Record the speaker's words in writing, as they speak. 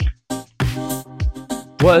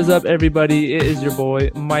What is up, everybody? It is your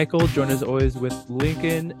boy Michael, joined as always with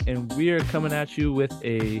Lincoln, and we are coming at you with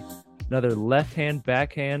another left hand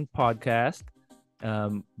backhand podcast.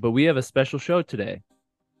 But we have a special show today.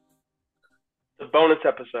 The bonus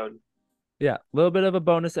episode. Yeah, a little bit of a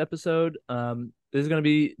bonus episode. This is going to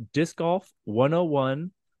be Disc Golf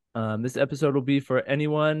 101. This episode will be for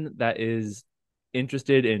anyone that is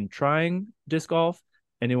interested in trying disc golf,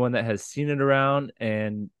 anyone that has seen it around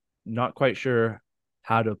and not quite sure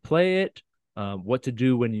how to play it, what to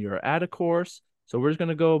do when you're at a course. So we're just going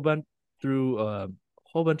to go through a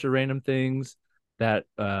whole bunch of random things that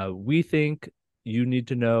we think you need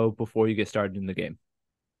to know before you get started in the game.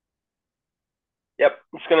 Yep,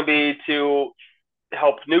 it's going to be to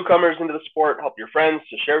help newcomers into the sport, help your friends,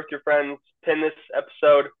 to share with your friends, pin this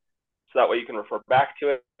episode so that way you can refer back to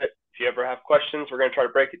it. If you ever have questions, we're going to try to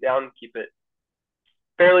break it down, keep it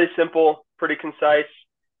fairly simple, pretty concise.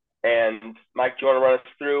 And Mike, do you want to run us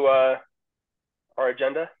through our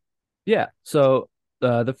agenda? Yeah. So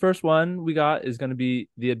the first one we got is going to be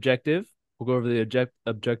the objective. We'll go over the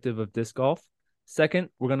objective of disc golf. Second,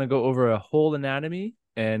 we're going to go over a hole anatomy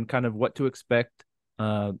and kind of what to expect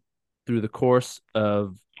uh, through the course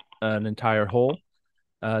of an entire hole.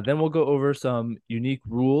 Then we'll go over some unique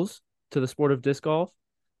rules to the sport of disc golf.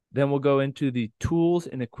 Then we'll go into the tools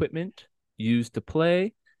and equipment used to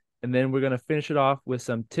play. And then we're going to finish it off with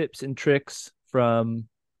some tips and tricks from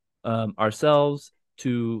ourselves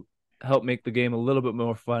to help make the game a little bit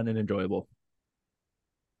more fun and enjoyable.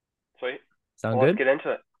 Sweet. Sound Well, let's good? get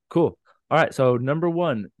into it. Cool. All right. So, number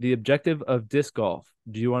one, the objective of disc golf.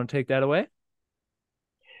 Do you want to take that away?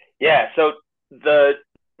 Yeah, so the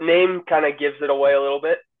name kind of gives it away a little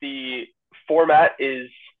bit. The format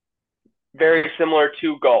is very similar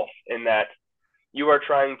to golf in that you are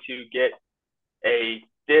trying to get a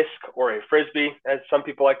disc or a frisbee, as some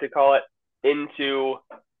people like to call it, into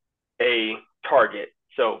a target.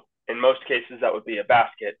 So in most cases, that would be a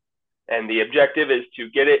basket. And the objective is to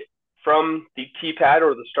get it from the tee pad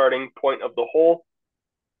or the starting point of the hole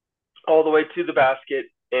all the way to the basket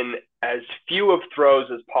in as few of throws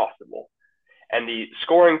as possible. And the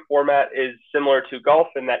scoring format is similar to golf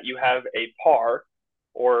in that you have a par,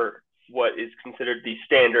 or what is considered the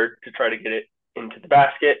standard, to try to get it into the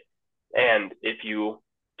basket. And if you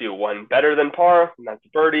do one better than par, then that's a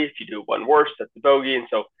birdie. If you do one worse, that's a bogey. And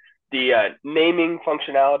so the naming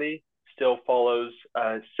functionality still follows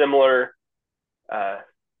a similar,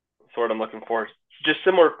 sort I'm looking for, just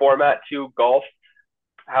similar format to golf.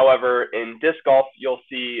 However, in disc golf, you'll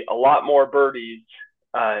see a lot more birdies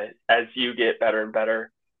as you get better and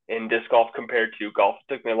better in disc golf compared to golf.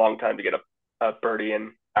 It took me a long time to get a birdie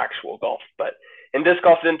in actual golf, but in disc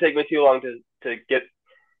golf, it didn't take me too long to get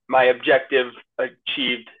my objective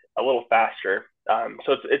achieved a little faster.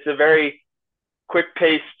 So it's a very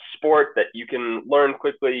quick-paced sport that you can learn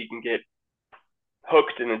quickly. You can get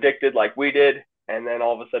hooked and addicted like we did, and then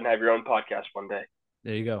all of a sudden have your own podcast one day.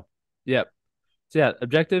 There you go. Yep. So, yeah,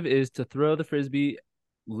 objective is to throw the frisbee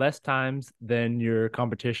less times than your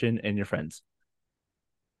competition and your friends.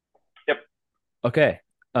 Yep. Okay.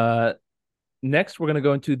 Next, we're going to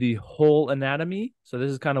go into the hole anatomy. So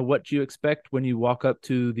this is kind of what you expect when you walk up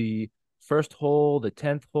to the first hole, the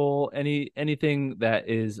 10th hole, anything that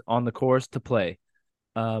is on the course to play.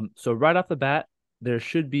 So right off the bat, there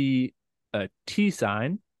should be a T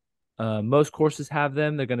sign. Most courses have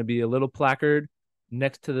them. They're going to be a little placard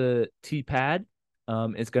next to the tee pad.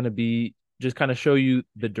 It's going to be just kind of show you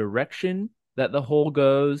the direction that the hole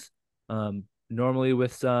goes. Normally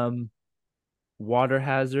with some water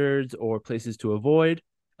hazards or places to avoid.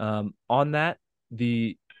 On that,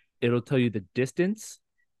 it'll tell you the distance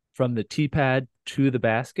from the tee pad to the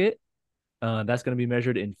basket. That's going to be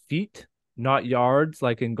measured in feet, not yards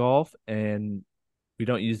like in golf, and we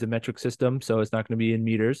don't use the metric system, so it's not going to be in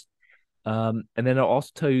meters. And then it'll also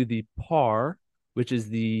tell you the par, which is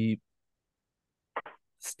the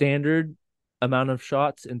standard amount of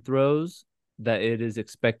shots and throws that it is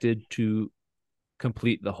expected to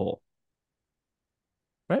complete the hole.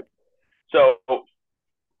 Right? So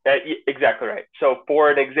exactly right. So for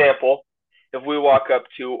an example, if we walk up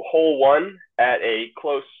to hole one at a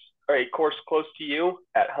course close to you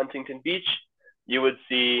at Huntington Beach, you would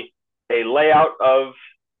see a layout of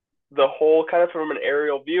the hole kind of from an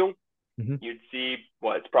aerial view. Mm-hmm. You'd see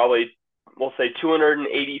it's probably, we'll say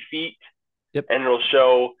 280 feet. Yep. And it'll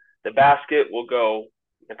show the basket will go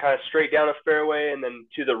kind of straight down a fairway and then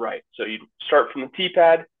to the right. So you start from the tee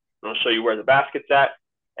pad, and it'll show you where the basket's at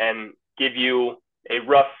and give you a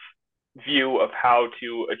rough view of how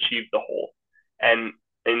to achieve the hole. And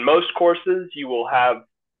in most courses, you will have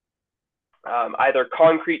either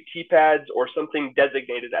concrete tee pads or something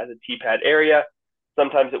designated as a tee pad area.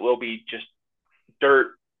 Sometimes it will be just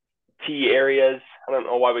dirt tee areas. I don't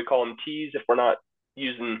know why we call them tees if we're not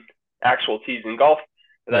using actual tees in golf.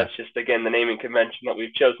 But Yeah. that's just, again, the naming convention that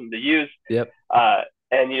we've chosen to use. Yep. Uh,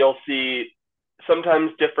 and you'll see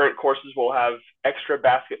sometimes different courses will have extra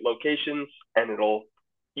basket locations, and it'll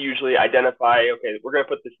usually identify, okay, we're going to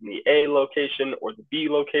put this in the A location or the B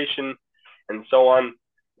location, and so on,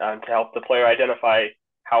 to help the player identify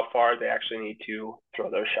how far they actually need to throw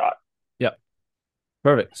their shot. Yep.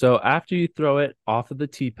 Perfect. So after you throw it off of the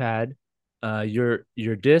tee pad, your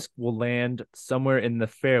disc will land somewhere in the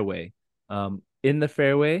fairway. In the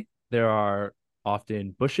fairway, there are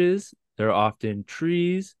often bushes, there are often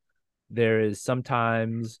trees, there is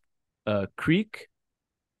sometimes a creek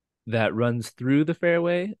that runs through the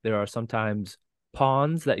fairway. There are sometimes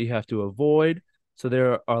ponds that you have to avoid. So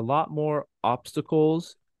there are a lot more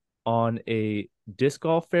obstacles on a disc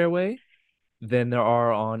golf fairway than there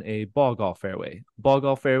are on a ball golf fairway. Ball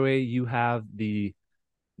golf fairway, you have the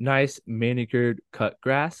nice manicured cut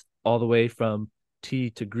grass all the way from tee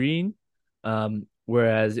to green.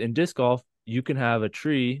 Whereas in disc golf, you can have a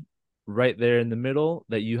tree right there in the middle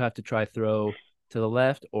that you have to try throw to the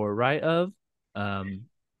left or right of, um,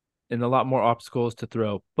 and a lot more obstacles to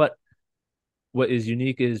throw. But what is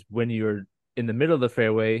unique is when you're in the middle of the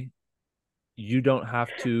fairway, you don't have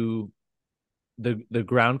to the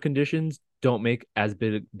ground conditions don't make as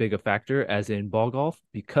big a factor as in ball golf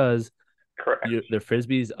because Correct. the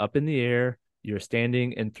frisbee is up in the air. You're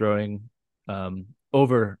standing and throwing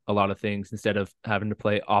over a lot of things instead of having to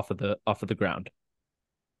play off of the ground.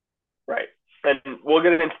 Right. And we'll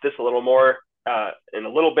get into this a little more in a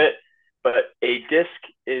little bit, but a disc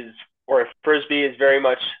is, or a frisbee is very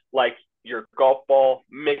much like your golf ball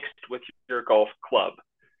mixed with your golf club.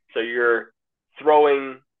 So you're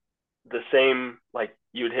throwing the same, like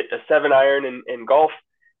you would hit a 7-iron in golf,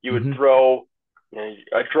 you would Mm-hmm. throw,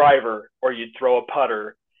 a driver or you'd throw a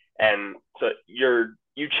putter. And so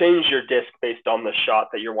you change your disc based on the shot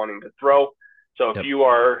that you're wanting to throw. So if Yep. you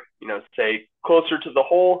are, say closer to the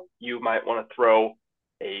hole, you might want to throw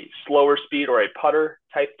a slower speed or a putter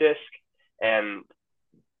type disc, and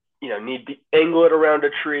need to angle it around a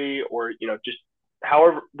tree, or just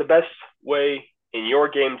however the best way in your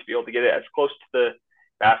game to be able to get it as close to the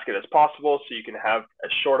basket as possible, so you can have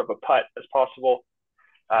as short of a putt as possible.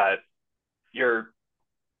 You're,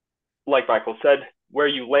 like Michael said, where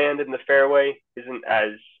you land in the fairway isn't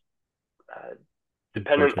as uh,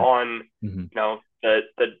 dependent Important. on Mm-hmm.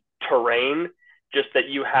 the terrain, just that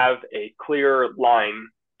you have a clear line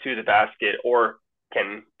to the basket, or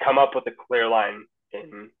can come up with a clear line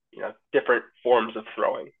in different forms of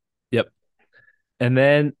throwing. Yep. And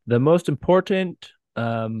then the most important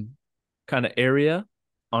kind of area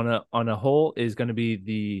on a hole is going to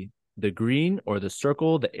be the green or the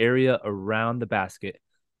circle, the area around the basket.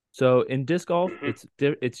 So in disc golf,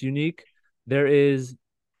 Mm-hmm. it's unique. There is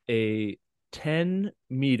a 10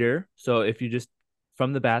 meter. So if you just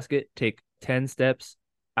from the basket take 10 steps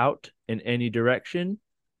out in any direction,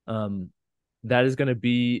 um, that is going to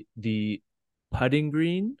be the putting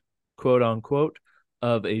green, quote unquote,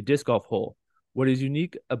 of a disc golf hole. What is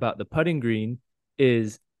unique about the putting green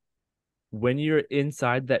is when you're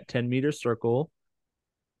inside that 10-meter circle,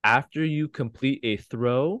 after you complete a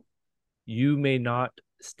throw, you may not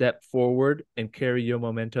step forward and carry your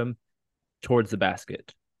momentum towards the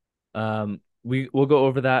basket. We'll go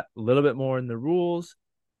over that a little bit more in the rules.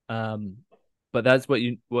 Um, but that's what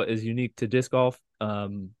is unique to disc golf.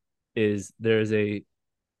 Is there's a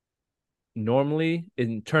normally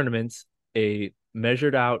in tournaments a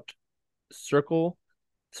measured out circle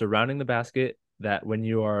surrounding the basket that when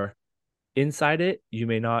you are inside it, you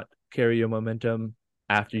may not carry your momentum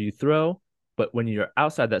after you throw, but when you're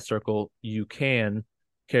outside that circle, you can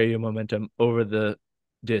carry your momentum over the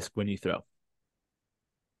disc when you throw.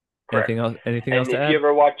 Correct. Anything else And to if you add?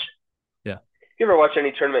 ever watch Yeah. if you ever watch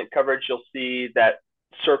any tournament coverage, you'll see that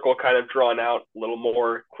circle kind of drawn out a little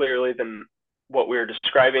more clearly than what we were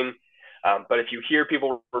describing. But if you hear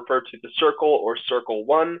people refer to the circle or circle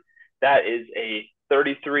one, that is a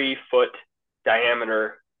 33-foot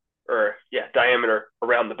diameter, or diameter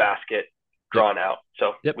around the basket Yep. drawn out.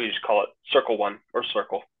 So Yep. we just call it circle one or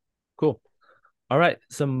circle. Cool. All right.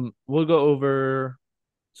 We'll go over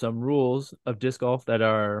some rules of disc golf that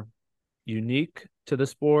are unique to the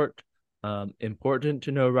sport, important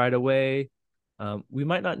to know right away. We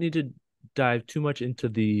might not need to dive too much into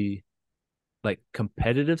the like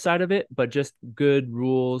competitive side of it, but just good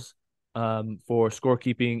rules for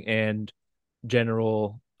scorekeeping and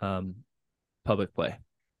general public play.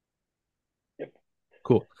 Yep.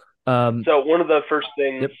 Cool. Um, So one of the first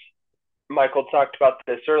things yep. Michael talked about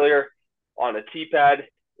this earlier on a T pad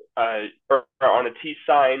or on a T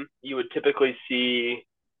sign, you would typically see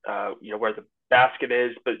where the basket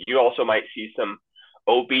is, but you also might see some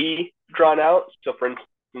OB drawn out. So for instance,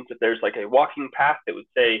 if there's like a walking path that would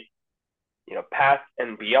say path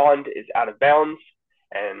and beyond is out of bounds,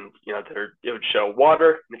 and there it would show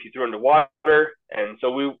water, and if you threw into water, and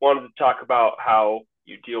so we wanted to talk about how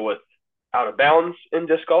you deal with out of bounds in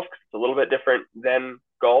disc golf because it's a little bit different than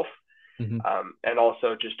golf, Hmm. and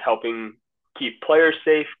also just helping keep players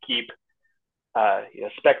safe, keep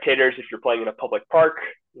spectators if you're playing in a public park.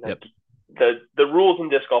 Yep. The rules in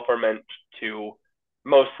disc golf are meant to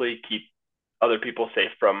mostly keep other people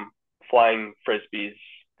safe from flying frisbees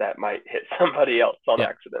that might hit somebody else on Yep.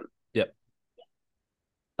 accident. Yep.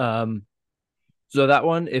 Um, so that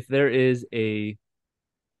one, if there is a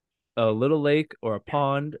little lake or a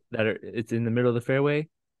pond it's in the middle of the fairway,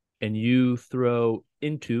 and you throw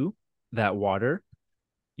into that water,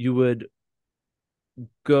 you would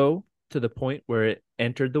go to the point where it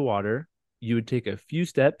entered the water. You would take a few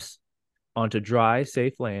steps onto dry,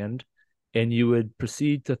 safe land, and you would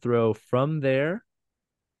proceed to throw from there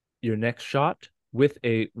your next shot with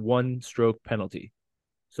a one stroke penalty.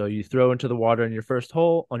 So you throw into the water in your first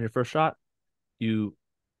hole on your first shot, you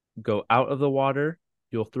go out of the water,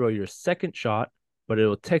 you'll throw your second shot, but it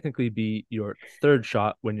will technically be your third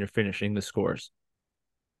shot when you're finishing the scores.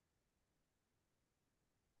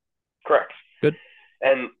 Correct. Good?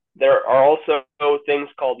 And there are also things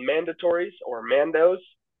called mandatories or mandos,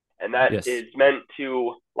 and that Yes. is meant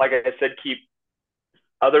to, like I said, keep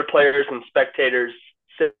other players and spectators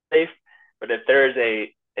safe. But if there is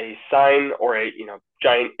a sign or a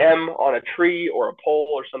giant M on a tree or a pole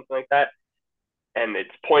or something like that, and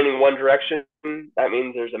it's pointing one direction, that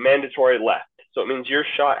means there's a mandatory left. So it means your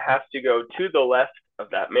shot has to go to the left of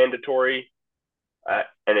that mandatory.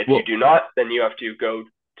 And if you Well, do not, then you have to go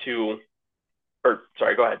to, or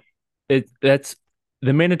sorry, go ahead. that's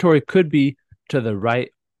the mandatory could be to the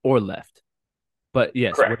right or left. But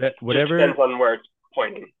yes, Correct. Just whatever depends on where it's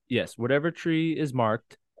pointing. yes, whatever tree is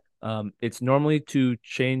marked, it's normally to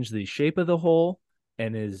change the shape of the hole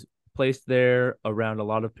and is placed there around a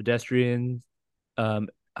lot of um,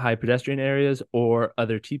 high pedestrian areas or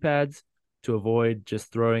other tee pads to avoid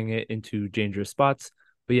just throwing it into dangerous spots.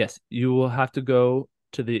 But yes, you will have to go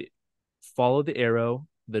to follow the arrow,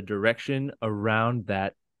 the direction around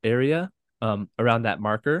that area, around that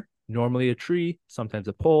marker, normally a tree, sometimes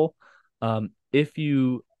a pole. If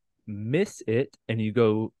you miss it and you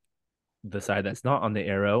go the side that's not on the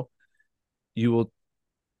arrow, you will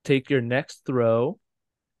take your next throw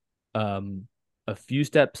um, a few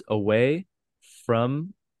steps away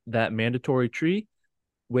from that mandatory tree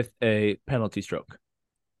with a penalty stroke.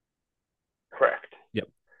 Correct. Yep.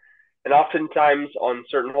 And oftentimes on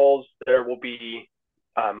certain holes, there will be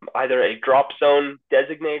either a drop zone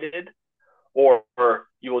designated or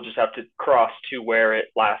you will just have to cross to where it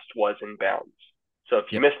last was in bounds. So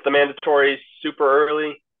if you Yep. miss the mandatory super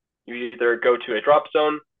early, you either go to a drop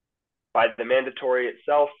zone by the mandatory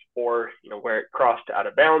itself or where it crossed out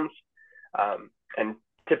of bounds. And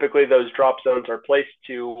typically those drop zones are placed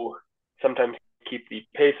to sometimes keep the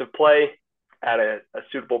pace of play at a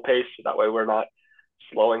suitable pace. So that way we're not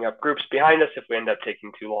slowing up groups behind us if we end up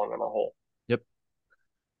taking too long on a hole. Yep.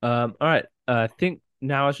 All right. I think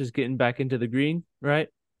now it's just getting back into the green, right?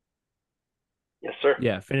 Yes, sir.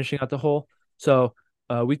 Yeah, finishing out the hole. So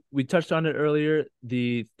we touched on it earlier.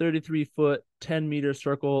 The 33-foot, 10-meter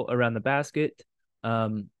circle around the basket.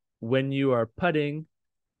 Um, when you are putting,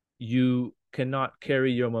 you cannot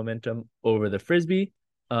carry your momentum over the frisbee.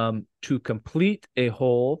 To complete a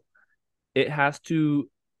hole, it has to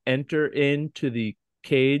enter into the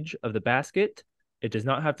cage of the basket. It does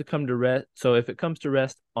not have to come to rest. So if it comes to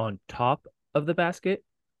rest on top of the basket,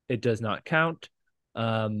 it does not count.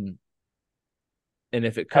 Um, and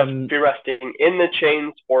if it Has to comes, be resting in the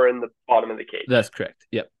chains or in the bottom of the cage. that's correct.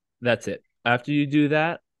 Yep, that's it. After you do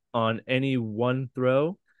that on any one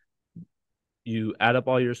throw, you add up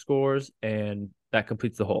all your scores, and that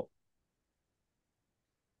completes the hole.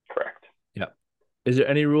 Correct. Yeah. Is there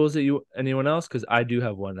any rules that anyone else? Because I do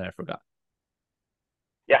have one that I forgot.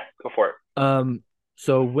 Yeah, go for it. Um,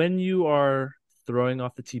 so when you are throwing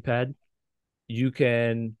off the tee pad, you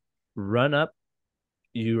can run up.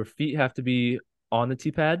 Your feet have to be on the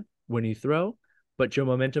tee pad when you throw, but your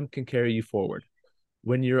momentum can carry you forward.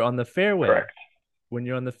 When you're on the fairway, Correct. when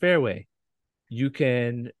you're on the fairway, you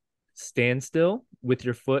can stand still with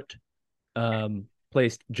your foot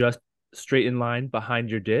placed just straight in line behind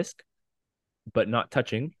your disc, but not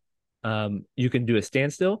touching. You can do a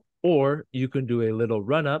standstill, or you can do a little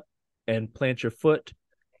run up and plant your foot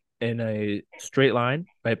in a straight line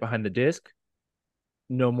right behind the disc,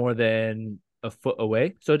 no more than a foot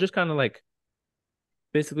away. So just kind of like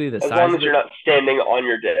basically the As size long of as you're it. not standing on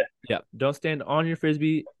your disc. Yeah. Don't stand on your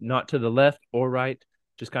frisbee, not to the left or right,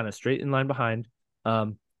 just kind of straight in line behind.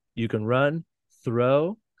 Um, you can run,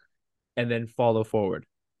 throw, and then follow forward.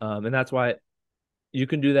 And that's why you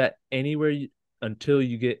can do that anywhere until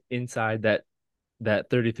you get inside that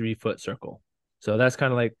 33-foot circle. So that's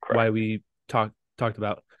kind of like why Correct. we talked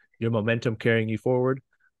about your momentum carrying you forward.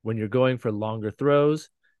 When you're going for longer throws,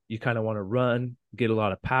 you kind of want to run, get a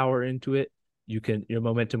lot of power into it. Your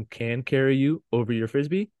momentum can carry you over your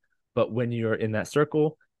frisbee, but when you're in that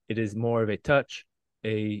circle, it is more of a touch,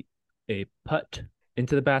 a a putt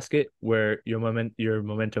into the basket where your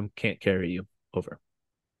momentum can't carry you over.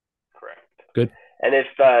 Correct. Good. And if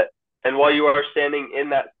and while you are standing in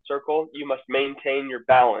that circle, you must maintain your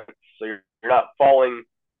balance. So you're not falling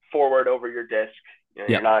forward over your disc. Yeah.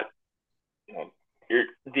 You're not. You know, you're,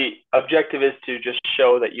 the objective is to just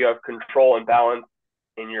show that you have control and balance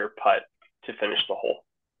in your putt to finish the hole.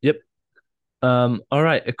 Yep. All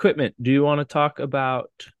right, equipment. Do you want to talk about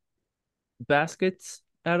baskets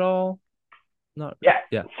at all? Not Yeah.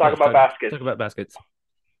 yeah, Let's yeah, talk about baskets. talk about baskets.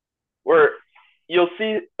 Where you'll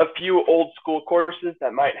see a few old school courses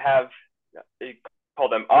that might have, they call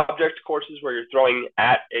them object courses, where you're throwing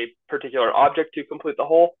at a particular object to complete the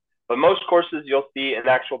hole. But most courses you'll see an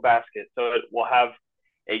actual basket. So it will have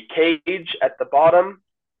a cage at the bottom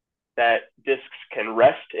that discs can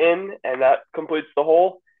rest in, and that completes the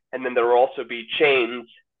hole. And then there will also be chains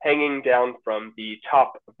hanging down from the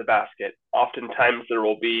top of the basket. Oftentimes there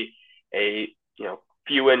will be a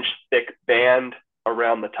few inch thick band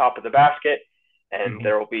around the top of the basket, and Mm-hmm.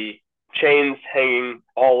 there will be chains hanging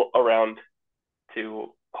all around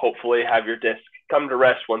to hopefully have your disc come to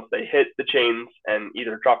rest once they hit the chains and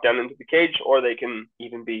either drop down into the cage, or they can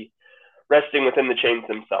even be resting within the chains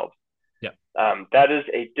themselves. Yeah. That is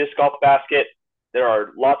a disc golf basket. There are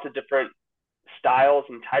lots of different styles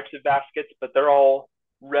and types of baskets, but they're all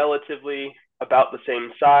relatively about the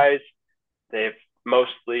same size. They have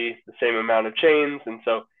mostly the same amount of chains, and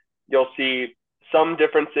so you'll see some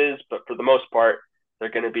differences, but for the most part, they're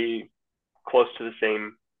going to be close to the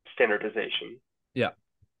same standardization. Yeah.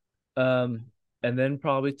 Um, and then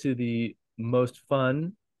probably to the most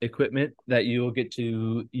fun equipment that you will get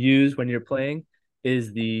to use when you're playing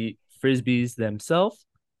is the frisbees themselves.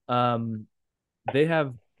 Um, they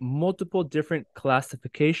have multiple different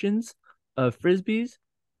classifications of frisbees,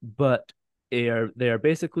 but they are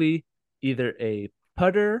basically either a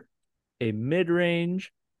putter, a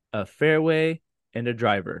mid-range, a fairway, and a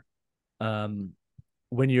driver. Um,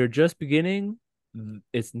 when you're just beginning,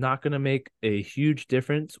 it's not going to make a huge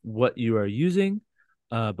difference what you are using.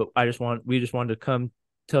 But we just wanted to come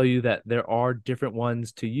tell you that there are different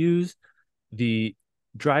ones to use. The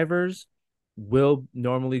drivers will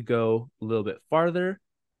normally go a little bit farther.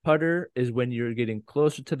 Putter is when you're getting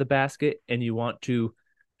closer to the basket and you want to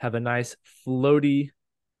have a nice floaty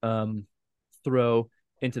um, throw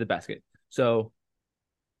into the basket. So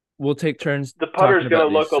we'll take turns The talking putter's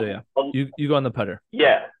about going to these. look So yeah, you go on the putter.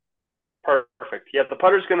 yeah, perfect. Yeah, the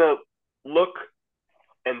putter's going to look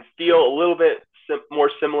and feel a little bit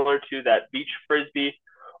more similar to that beach frisbee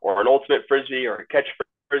or an ultimate frisbee or a catch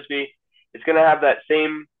frisbee. It's going to have that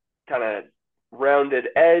same kind of rounded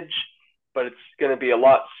edge, but it's going to be a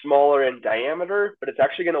lot smaller in diameter, but it's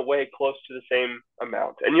actually going to weigh close to the same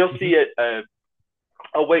amount. And you'll Mm-hmm. see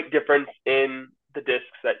a weight difference in the discs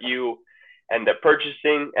that you end up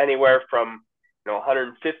purchasing, anywhere from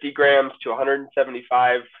 150 grams to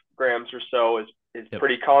 175 grams or so is Yep.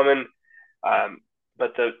 pretty common. Um,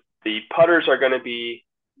 but the putters are going to be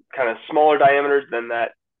kind of smaller diameters than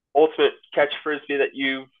that ultimate catch frisbee that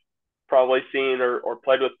you've probably seen or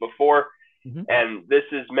played with before. Mm-hmm. And this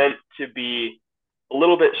is meant to be a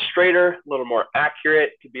little bit straighter, a little more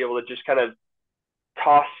accurate, to be able to just kind of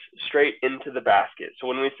toss straight into the basket. So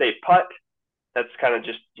when we say putt, that's kind of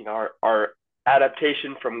just our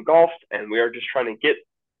adaptation from golf, and we are just trying to get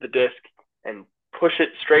the disc and push it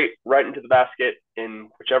straight right into the basket in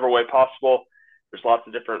whichever way possible. There's lots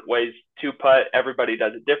of different ways to putt. Everybody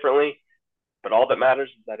does it differently, but all that matters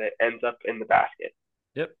is that it ends up in the basket.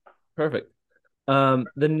 Yep. Perfect.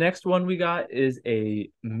 The next one we got is a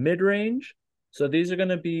mid-range. So these are going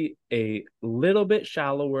to be a little bit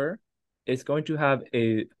shallower. It's going to have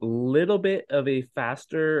a little bit of a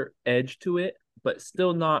faster edge to it, but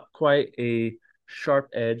still not quite a sharp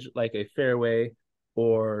edge like a fairway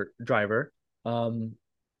or driver. Um,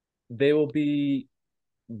 they will be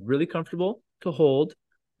really comfortable to hold.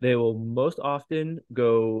 They will most often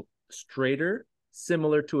go straighter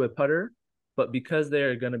similar to a putter, but because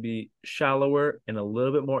they're going to be shallower and a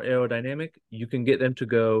little bit more aerodynamic, you can get them to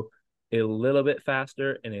go a little bit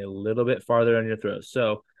faster and a little bit farther on your throws.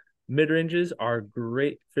 So mid ranges are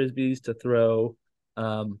great frisbees to throw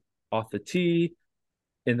off the tee,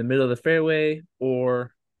 in the middle of the fairway,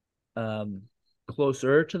 or um,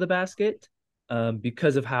 closer to the basket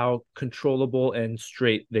because of how controllable and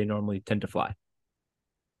straight they normally tend to fly.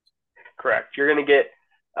 Correct. You're going to get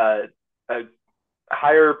a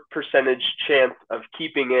higher percentage chance of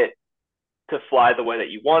keeping it to fly the way that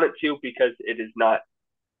you want it to because it is not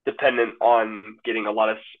dependent on getting a lot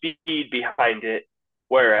of speed behind it.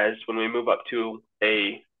 Whereas when we move up to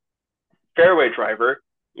a fairway driver,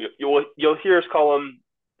 you'll hear us call them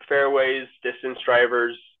fairways, distance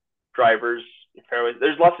drivers, drivers, fairways.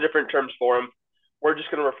 There's lots of different terms for them. We're just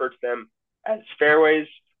going to refer to them as fairways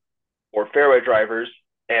or fairway drivers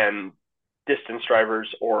and distance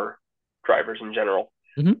drivers or drivers in general.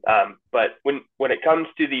 Mm-hmm. But when it comes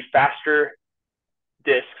to the faster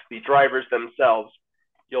discs, the drivers themselves,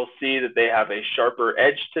 you'll see that they have a sharper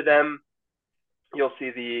edge to them. You'll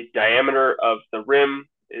see the diameter of the rim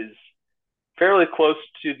is fairly close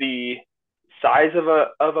to the size of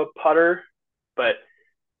a putter, but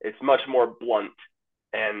it's much more blunt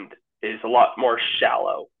and is a lot more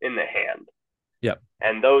shallow in the hand. Yep.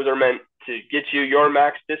 And those are meant to get you your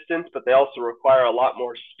max distance, but they also require a lot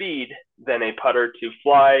more speed than a putter to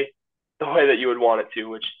fly the way that you would want it to,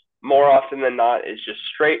 which more often than not is just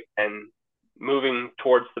straight and moving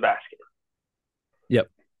towards the basket. Yep.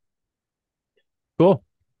 Cool.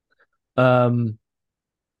 Um,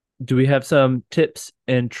 do we have some tips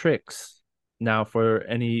and tricks now for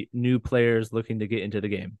any new players looking to get into the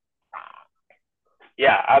game?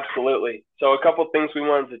 Yeah, absolutely. So a couple of things we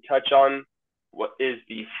wanted to touch on. What is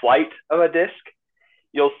the flight of a disc?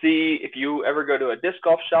 You'll see if you ever go to a disc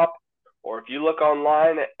golf shop or if you look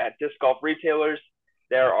online at disc golf retailers,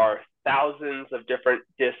 there are thousands of different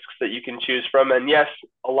discs that you can choose from. And yes,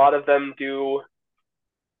 a lot of them do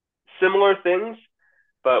similar things,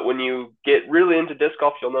 but when you get really into disc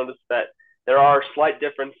golf, you'll notice that there are slight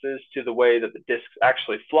differences to the way that the discs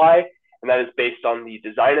actually fly, and that is based on the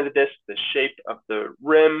design of the disc, the shape of the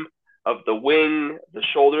rim, of the wing, the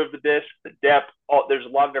shoulder of the disc, the depth. There's a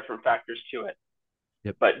lot of different factors to it.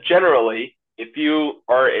 Yep. But generally, if you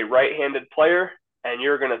are a right-handed player and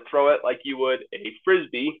you're going to throw it like you would a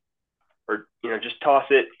frisbee, or just toss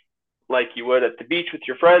it like you would at the beach with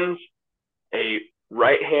your friends, a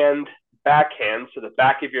right hand backhand, so the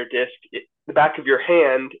back of your disc, the back of your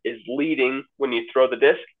hand is leading when you throw the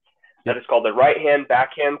disc. That is called the right hand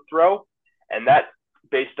backhand throw, and that,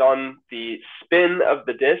 based on the spin of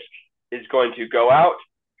the disc, is going to go out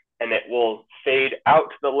and it will fade out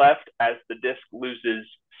to the left as the disc loses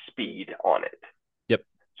speed on it. Yep.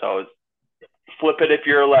 So flip it if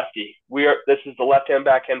you're a lefty. This is the Left Hand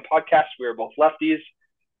Backhand podcast. We are both lefties.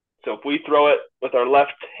 So if we throw it with our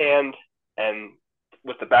left hand and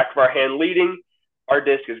with the back of our hand leading, our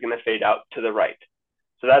disc is going to fade out to the right.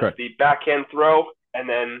 So that's correct. The backhand throw. And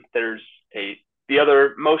then there's the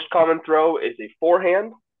other most common throw is a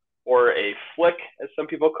forehand or a flick, as some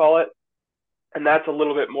people call it. And that's a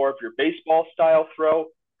little bit more of your baseball style throw.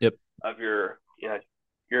 Yep. Of you're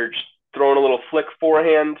just throwing a little flick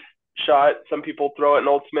forehand shot. Some people throw it in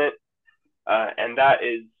ultimate. And that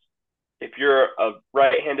is, if you're a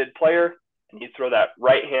right-handed player and you throw that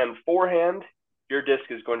right hand forehand, your disc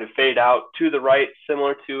is going to fade out to the right,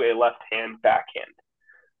 similar to a left hand backhand.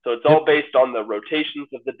 So it's all based on the rotations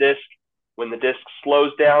of the disc. When the disc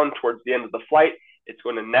slows down towards the end of the flight, it's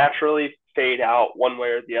going to naturally fade out one way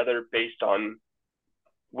or the other based on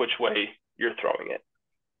which way you're throwing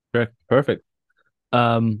it. Perfect.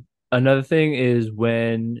 Another thing is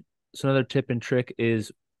another tip and trick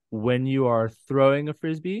is when you are throwing a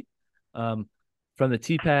frisbee from the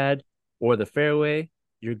tee pad or the fairway,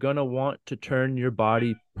 you're going to want to turn your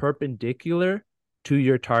body perpendicular to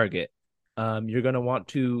your target. You're going to want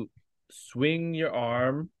to swing your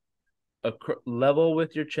arm level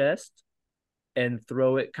with your chest and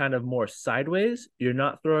throw it kind of more sideways. You're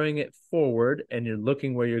not throwing it forward and you're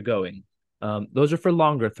looking where you're going. Those are for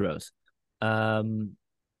longer throws.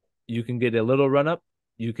 You can get a little run up.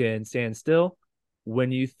 You can stand still.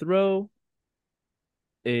 When you throw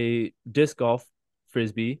a disc golf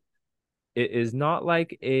frisbee, it is not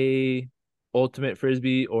like a ultimate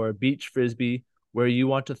frisbee or a beach frisbee where you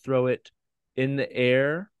want to throw it in the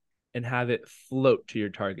air and have it float to your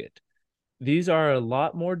target. These are a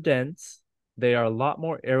lot more dense. They are a lot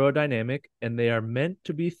more aerodynamic, and they are meant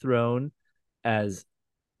to be thrown as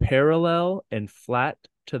parallel and flat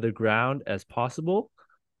to the ground as possible,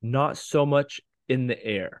 not so much in the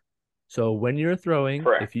air. So when you're throwing,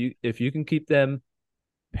 Correct. if you can keep them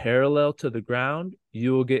parallel to the ground,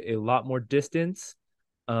 you will get a lot more distance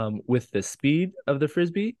with the speed of the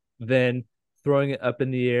frisbee than throwing it up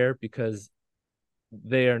in the air, because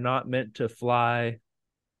they are not meant to fly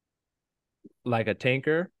like a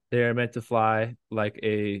tanker. They are meant to fly like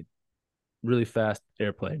a really fast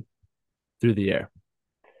airplane through the air.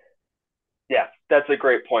 Yeah, that's a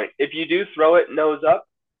great point. If you do throw it nose up,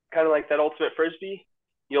 kind of like that ultimate frisbee,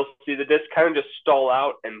 you'll see the disc kind of just stall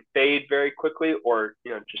out and fade very quickly, or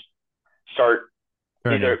just start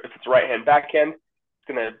either Turning. if it's right hand backhand, it's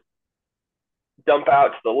gonna dump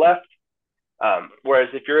out to the left. Whereas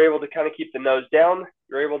if you're able to kind of keep the nose down,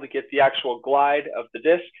 you're able to get the actual glide of the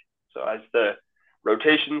disc. So as the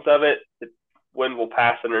rotations of it, the wind will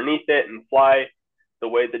pass underneath it and fly the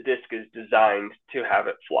way the disc is designed to have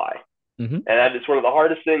it fly. Mm-hmm. And that is one of the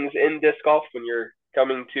hardest things in disc golf when you're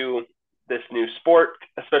coming to this new sport,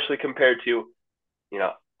 especially compared to,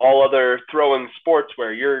 all other throwing sports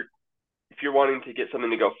where if you're wanting to get something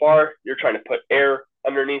to go far, you're trying to put air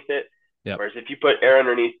underneath it. Yep. Whereas if you put air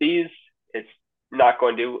underneath these, it's not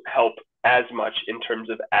going to help as much in terms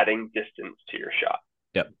of adding distance to your shot.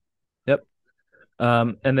 Yep. Yep.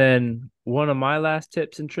 And then one of my last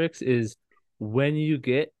tips and tricks is when you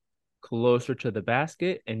get closer to the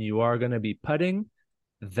basket and you are going to be putting,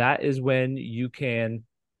 that is when you can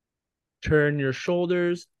turn your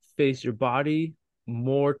shoulders, face your body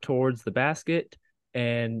more towards the basket,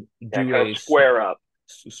 and Yeah, do kind of a square up.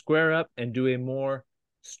 square up and do a more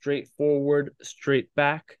straightforward, straight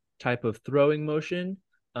back type of throwing motion.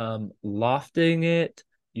 Lofting it,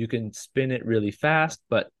 you can spin it really fast,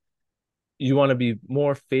 but you want to be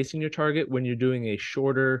more facing your target when you're doing a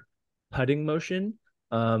shorter putting motion,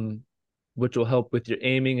 um, which will help with your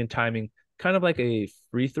aiming and timing, kind of like a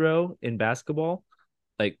free throw in basketball.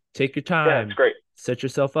 Like take your Yeah, it's time, great. set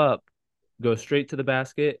yourself up, go straight to the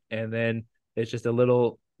basket, and then it's just a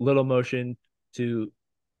little motion to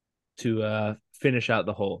finish out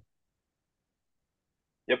the hole.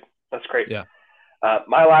 Yep, that's great. Yeah.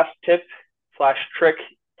 My last tip slash trick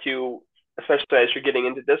to, especially as you're getting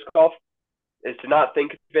into disc golf, is to not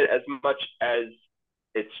think of it as much as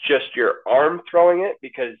it's just your arm throwing it,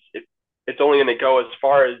 because it's only going to go as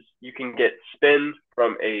far as you can get spin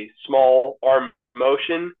from a small arm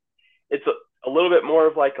motion. It's a little bit more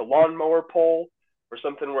of like a lawnmower pole or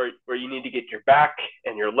something where you need to get your back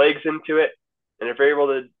and your legs into it. And if you're able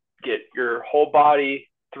to get your whole body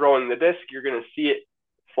throwing the disc, you're going to see it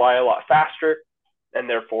fly a lot faster and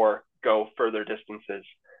therefore go further distances.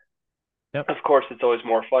 Yep. Of course, it's always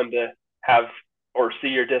more fun to have or see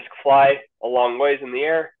your disc fly a long ways in the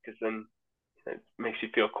air, because then it makes you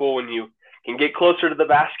feel cool when you can get closer to the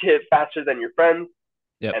basket faster than your friends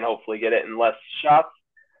Yep. and hopefully get it in less shots.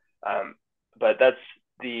 But that's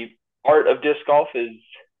the art of disc golf is,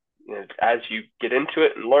 as you get into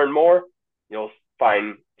it and learn more, you'll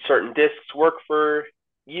find certain discs work for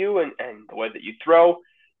you and the way that you throw.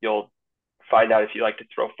 You'll find out if you like to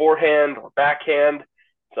throw forehand or backhand.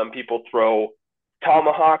 Some people throw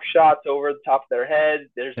tomahawk shots over the top of their head.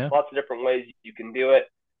 There's Yeah. lots of different ways you can do it.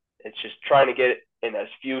 It's just trying to get it in as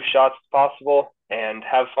few shots as possible and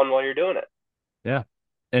have fun while you're doing it. Yeah.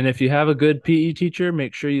 And if you have a good PE teacher,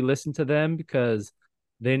 make sure you listen to them, because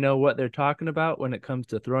they know what they're talking about when it comes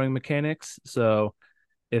to throwing mechanics. So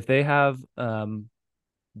if they have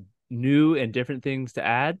new and different things to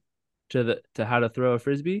add to how to throw a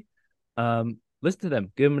frisbee, listen to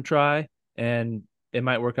them, give them a try, and it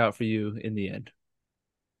might work out for you in the end.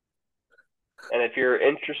 And if you're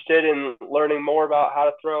interested in learning more about how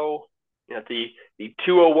to throw, the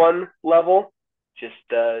 201 level, just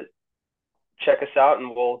check us out,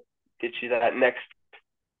 and we'll get you that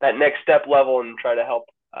next step level and try to help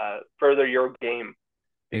further your game,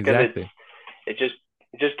 because Exactly. it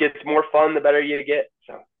just gets more fun the better you get.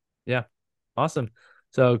 So Yeah. Awesome.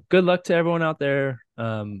 So good luck to everyone out there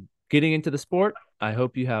getting into the sport. I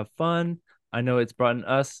hope you have fun. I know it's brought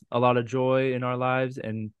us a lot of joy in our lives,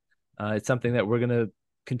 and it's something that we're going to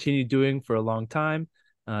continue doing for a long time.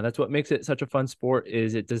 That's what makes it such a fun sport,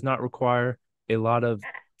 is it does not require a lot of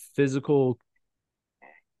physical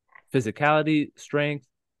physicality, strength,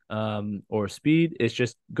 or speed. It's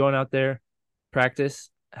just going out there, practice,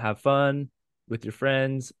 have fun with your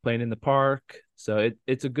friends, playing in the park. So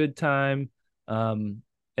it's a good time, and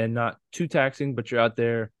not too taxing, but you're out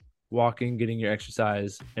there walking, getting your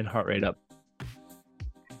exercise and heart rate up.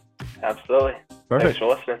 absolutely. Thanks Perfect. for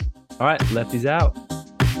listening. All right, lefties out.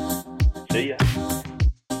 See ya.